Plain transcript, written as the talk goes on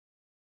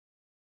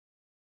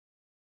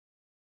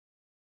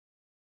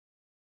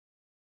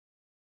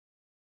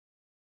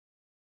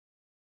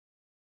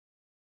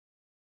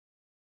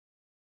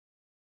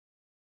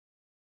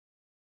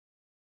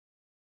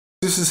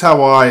this is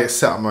how I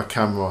set up my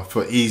camera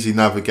for easy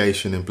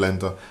navigation in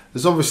Blender.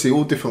 There's obviously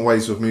all different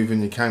ways of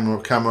moving your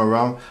camera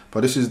around, but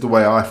this is the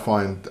way I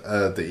find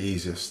the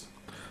easiest.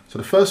 So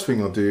the first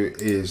thing I'll do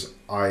is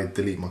I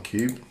delete my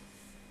cube,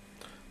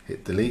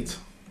 hit delete,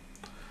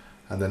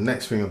 and the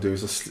next thing I'll do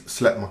is I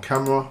select my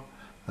camera,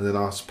 and then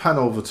I'll pan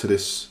over to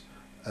this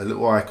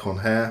little icon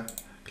here,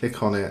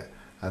 click on it,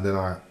 and then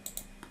I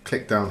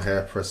click down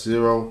here, press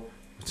 0,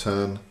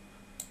 return,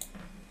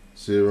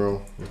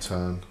 0,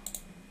 return,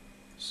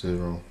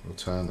 0,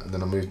 return, and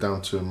then I move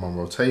down to my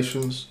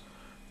rotations,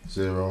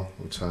 0,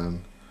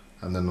 return,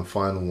 and then the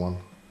final one,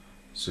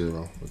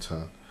 0,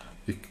 return,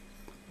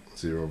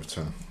 0,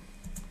 return.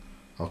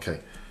 Okay,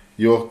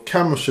 your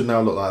camera should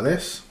now look like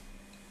this.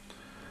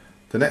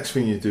 The next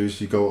thing you do is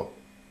you go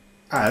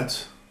add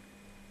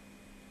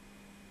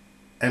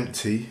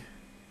empty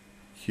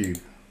cube.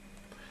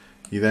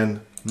 You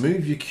then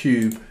move your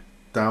cube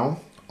down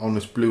on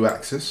this blue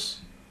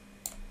axis,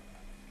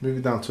 move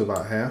it down to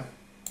about here.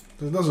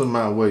 It doesn't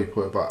matter where you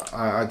put it, but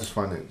I just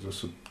find it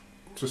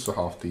just a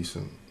half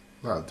decent.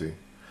 That'll do.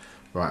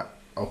 Right,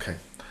 okay.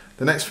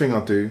 The next thing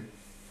I'll do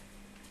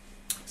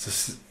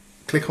is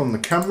click on the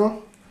camera,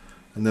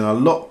 and then I'll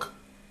lock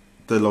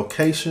the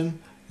location,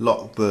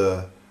 lock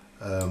the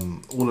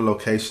all the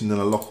location, then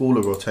I'll lock all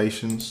the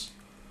rotations.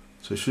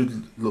 So it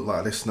should look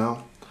like this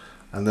now.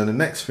 And then the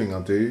next thing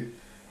I'll do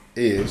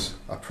is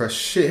I press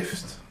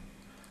shift,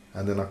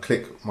 and then I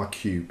click my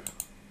cube.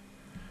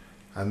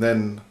 And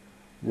then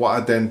what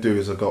I then do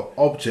is I go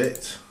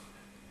object,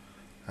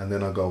 and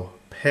then I go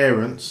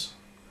parents,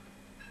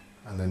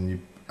 and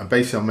then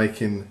basically I'm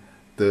making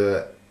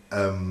the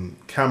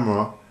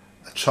camera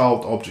a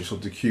child object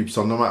of the cube.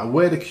 So no matter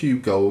where the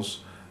cube goes,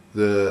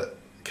 the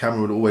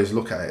camera would always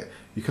look at it.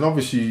 You can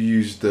obviously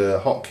use the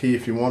hotkey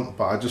if you want,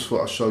 but I just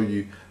thought I'd show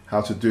you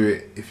how to do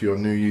it if you're a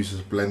new user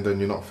of Blender and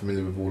you're not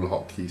familiar with all the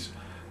hotkeys.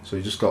 So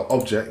you just go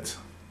object,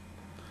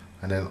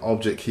 and then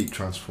object keep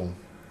transform.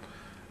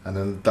 And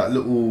then that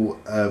little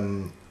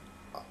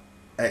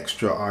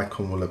extra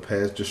icon will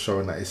appear, just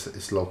showing that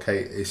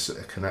it's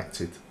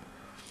connected.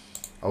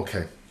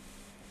 Okay.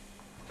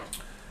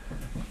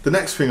 The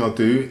next thing I'll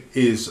do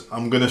is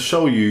I'm going to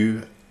show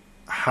you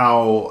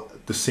how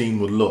the scene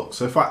would look.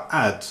 So if I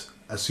add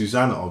a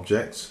Susanna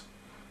object,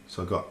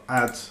 so I got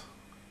add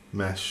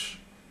mesh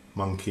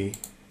monkey,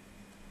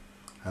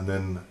 and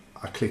then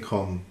I click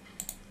on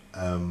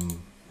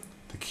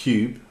the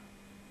cube,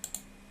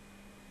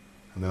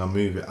 and then I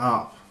move it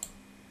up.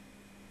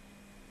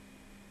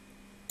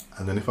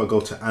 And then if I go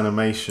to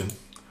animation,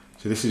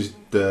 so this is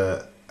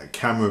the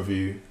camera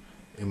view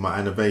in my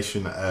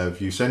animation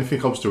view. So anything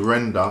comes to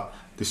render,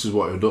 this is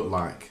what it would look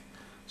like.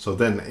 So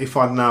then if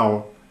I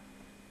now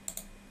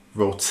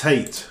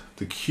rotate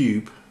the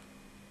cube,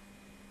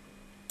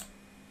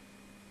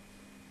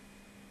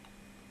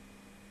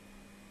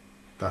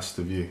 that's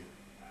the view.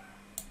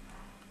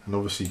 And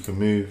obviously you can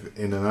move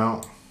in and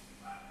out.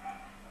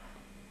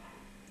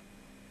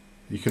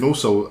 You can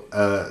also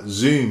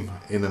zoom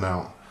in and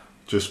out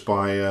just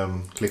by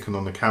clicking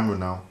on the camera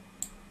now,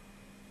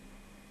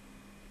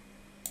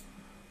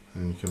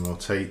 and you can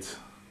rotate.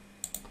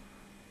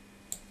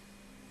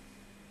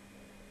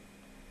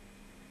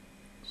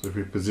 So if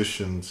we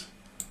positioned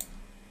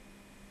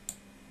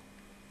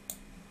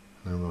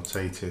and then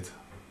rotated,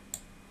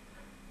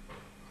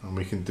 and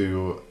we can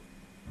do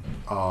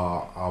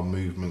our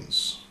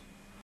movements.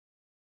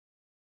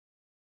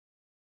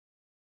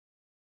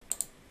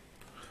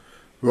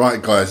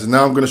 Right guys, and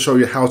now I'm going to show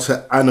you how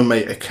to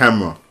animate a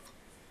camera.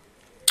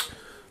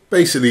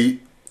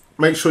 Basically,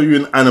 make sure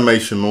you're in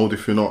animation mode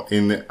if you're not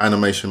in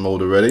animation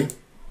mode already.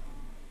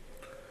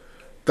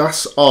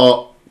 That's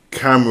our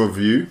camera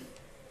view.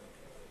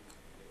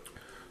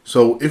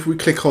 So if we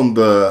click on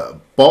the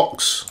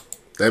box,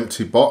 the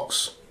empty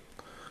box,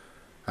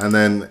 and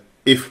then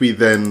if we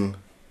then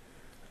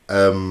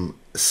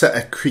set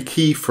a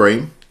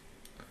keyframe,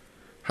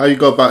 how you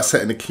go about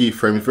setting a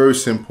keyframe is very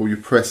simple. You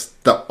press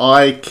the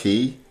I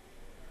key,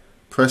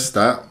 press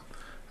that,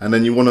 and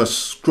then you want to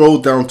scroll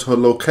down to a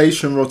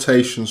location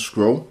rotation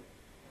scroll.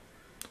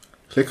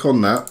 Click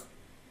on that,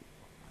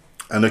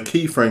 and a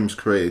keyframe is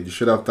created. You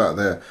should have that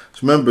there.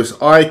 So remember,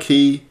 it's I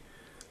key,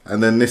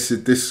 and then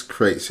this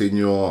creates in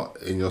your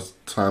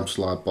time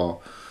slide bar.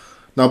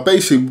 Now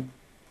basically,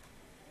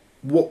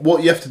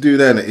 what you have to do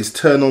then is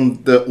turn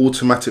on the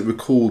automatic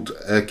record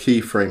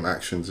keyframe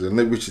actions, and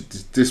which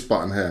is this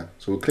button here.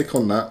 So we'll click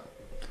on that,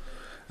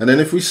 and then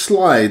if we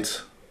slide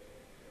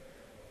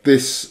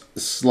this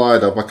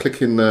slider by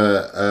clicking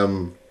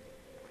the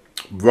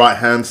right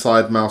hand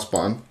side mouse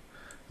button,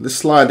 let's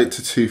slide it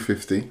to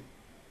 250.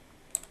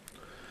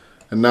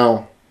 And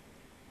now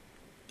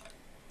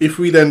if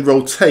we then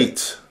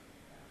rotate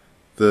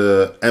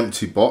the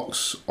empty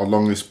box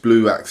along this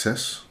blue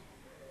axis,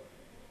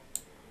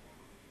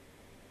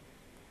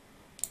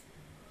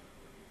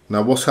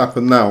 now what's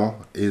happened now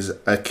is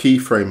a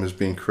keyframe has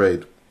been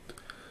created.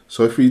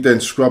 So if we then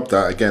scrub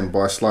that again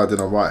by sliding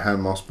our right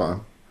hand mouse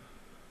button,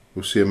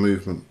 we'll see a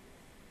movement.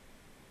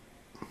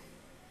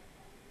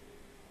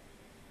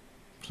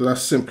 So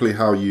that's simply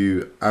how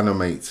you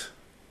animate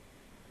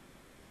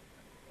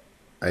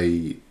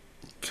a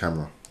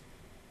camera.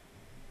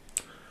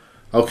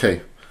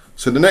 Okay,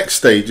 so the next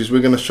stage is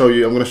I'm going to show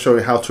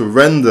you how to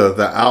render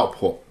the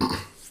output.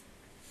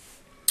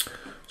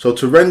 So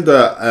to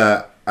render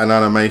an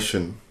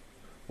animation,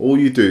 all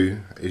you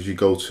do is you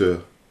go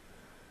to,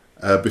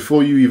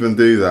 before you even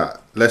do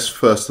that, let's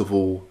first of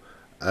all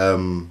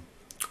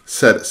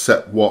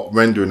set what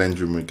rendering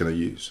engine we're going to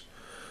use.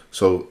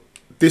 So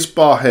this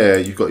bar here,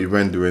 you've got your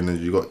rendering, and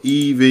you've got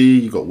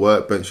Eevee, you've got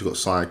Workbench, you've got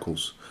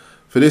Cycles.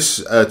 For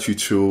this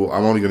tutorial,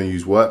 I'm only going to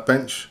use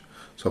Workbench.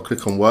 So I'll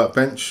click on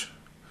Workbench,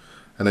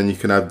 and then you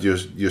can add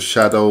your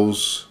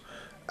shadows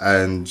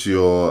and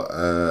your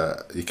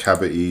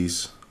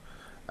cavities,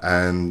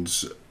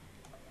 and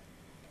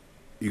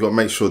you got to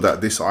make sure that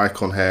this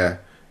icon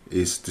here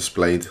is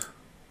displayed.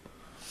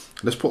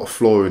 Let's put a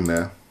floor in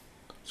there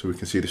so we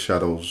can see the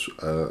shadows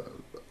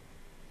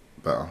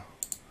better.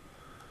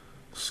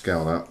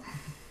 Scale that.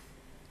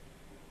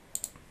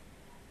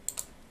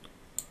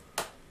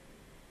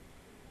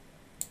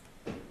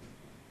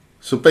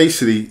 So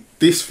basically,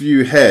 this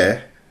view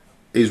here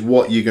is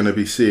what you're going to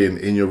be seeing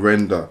in your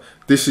render.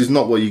 This is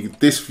not what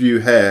this view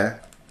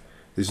here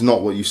is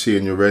not what you see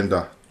in your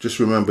render. Just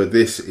remember,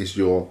 this is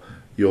your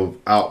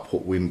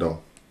output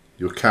window,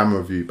 your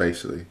camera view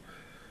basically.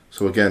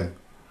 So again,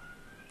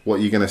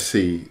 what you're going to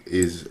see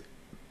is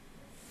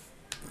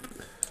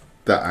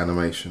that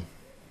animation.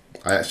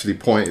 I actually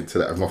pointed to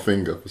that with my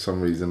finger for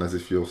some reason, as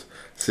if you're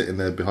sitting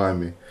there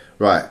behind me.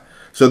 Right.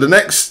 So the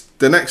next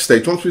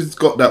stage, once we've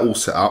got that all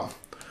set up,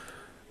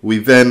 we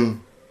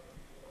then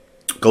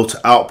go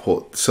to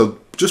output. So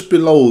just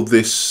below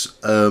this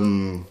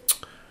icon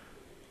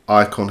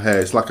here,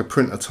 it's like a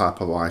printer type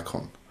of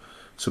icon.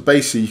 So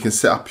basically, you can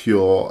set up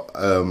your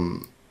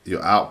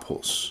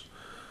outputs.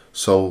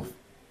 So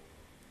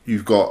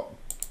you've got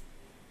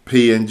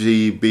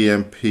PNG,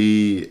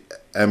 BMP,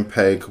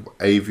 MPEG,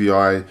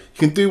 AVI. You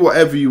can do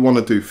whatever you want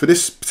to do. For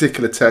this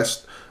particular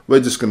test, we're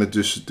just going to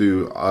just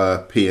do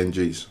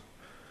PNGs.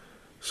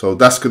 So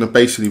that's going to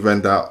basically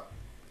render out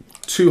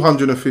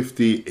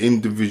 250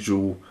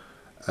 individual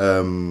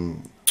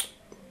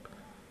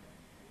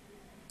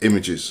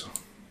images.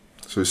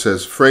 So it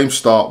says frame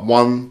start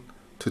 1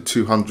 to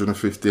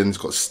 250, and it's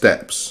got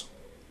steps.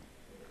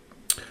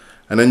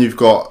 And then you've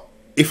got,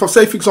 if I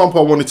say for example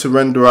I wanted to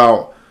render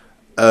out,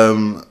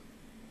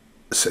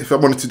 so if I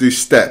wanted to do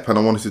step and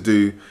I wanted to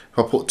do, if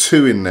I put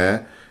 2 in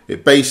there,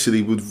 it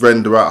basically would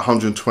render out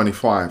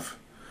 125.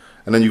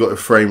 And then you've got a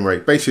frame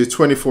rate. Basically it's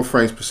 24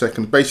 frames per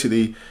second.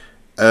 Basically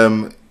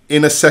in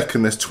a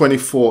second there's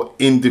 24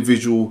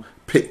 individual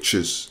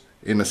pictures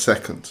in a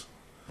second.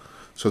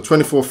 So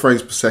 24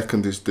 frames per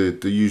second is the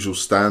usual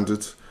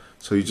standard.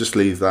 So you just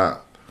leave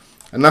that.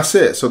 And that's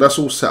it. So that's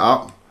all set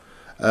up.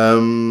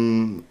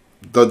 The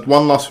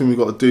one last thing we've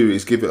got to do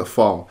is give it a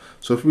file.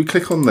 So if we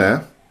click on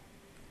there,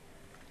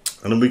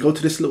 and then we go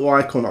to this little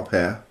icon up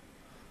here,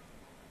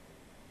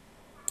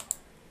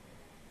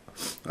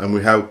 and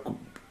we have,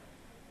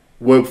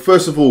 well,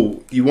 first of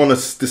all, you want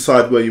to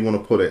decide where you want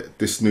to put it,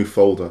 this new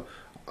folder.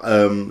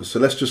 So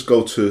let's just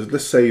go to,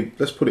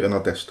 let's put it on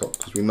our desktop,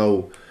 because we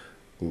know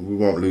we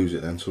won't lose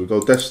it then. So we go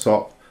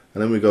desktop,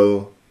 and then we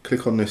go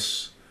click on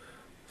this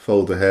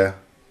folder here,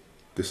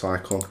 this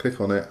icon, click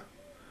on it,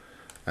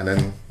 and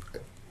then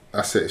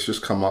that's it. It's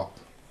just come up.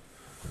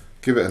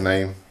 Give it a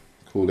name,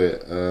 call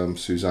it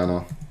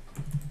Susanna,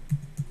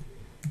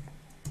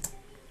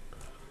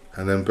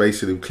 and then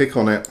basically click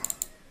on it.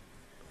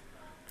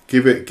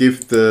 Give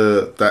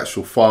the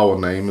actual file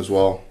name as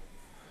well.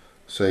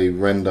 Say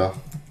render,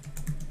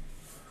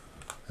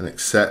 and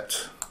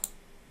accept.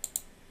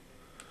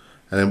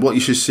 And then what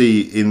you should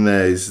see in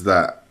there is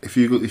that if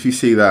you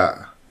see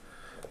that,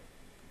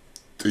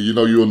 you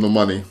know you're on the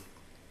money.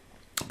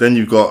 Then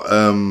you've got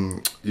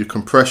your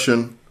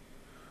compression,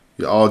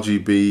 your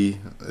RGB,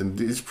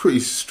 and it's pretty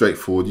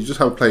straightforward. You just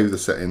have to play with the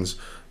settings.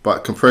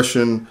 But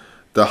compression,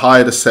 the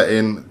higher the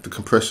setting, the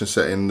compression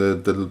setting,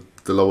 the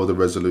lower the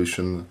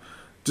resolution.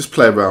 Just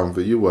play around with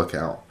it, you work it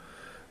out.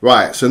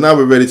 Right, so now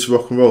we're ready to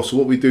rock and roll. So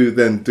what we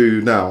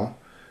do now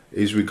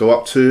is we go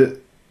up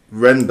to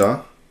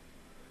render,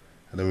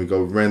 and then we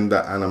go render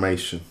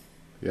animation.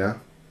 Yeah,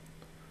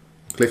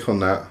 click on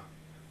that,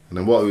 and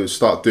then what we would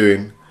start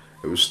doing,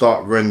 it will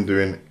start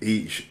rendering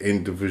each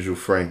individual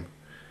frame.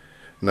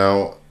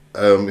 Now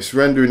it's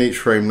rendering each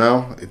frame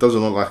now. It doesn't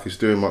look like it's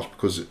doing much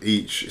because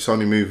it's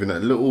only moving a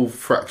little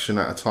fraction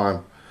at a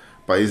time,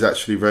 but it's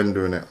actually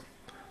rendering it.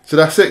 So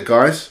that's it,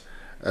 guys.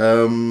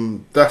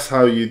 That's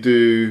how you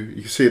do.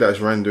 You can see that it's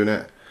rendering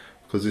it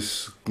because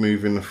it's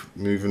moving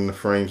the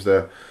frames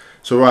there.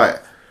 So right,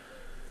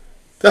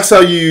 that's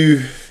how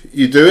you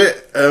do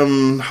it.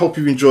 Hope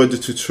you've enjoyed the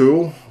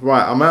tutorial.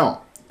 Right, I'm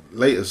out.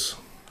 Laters.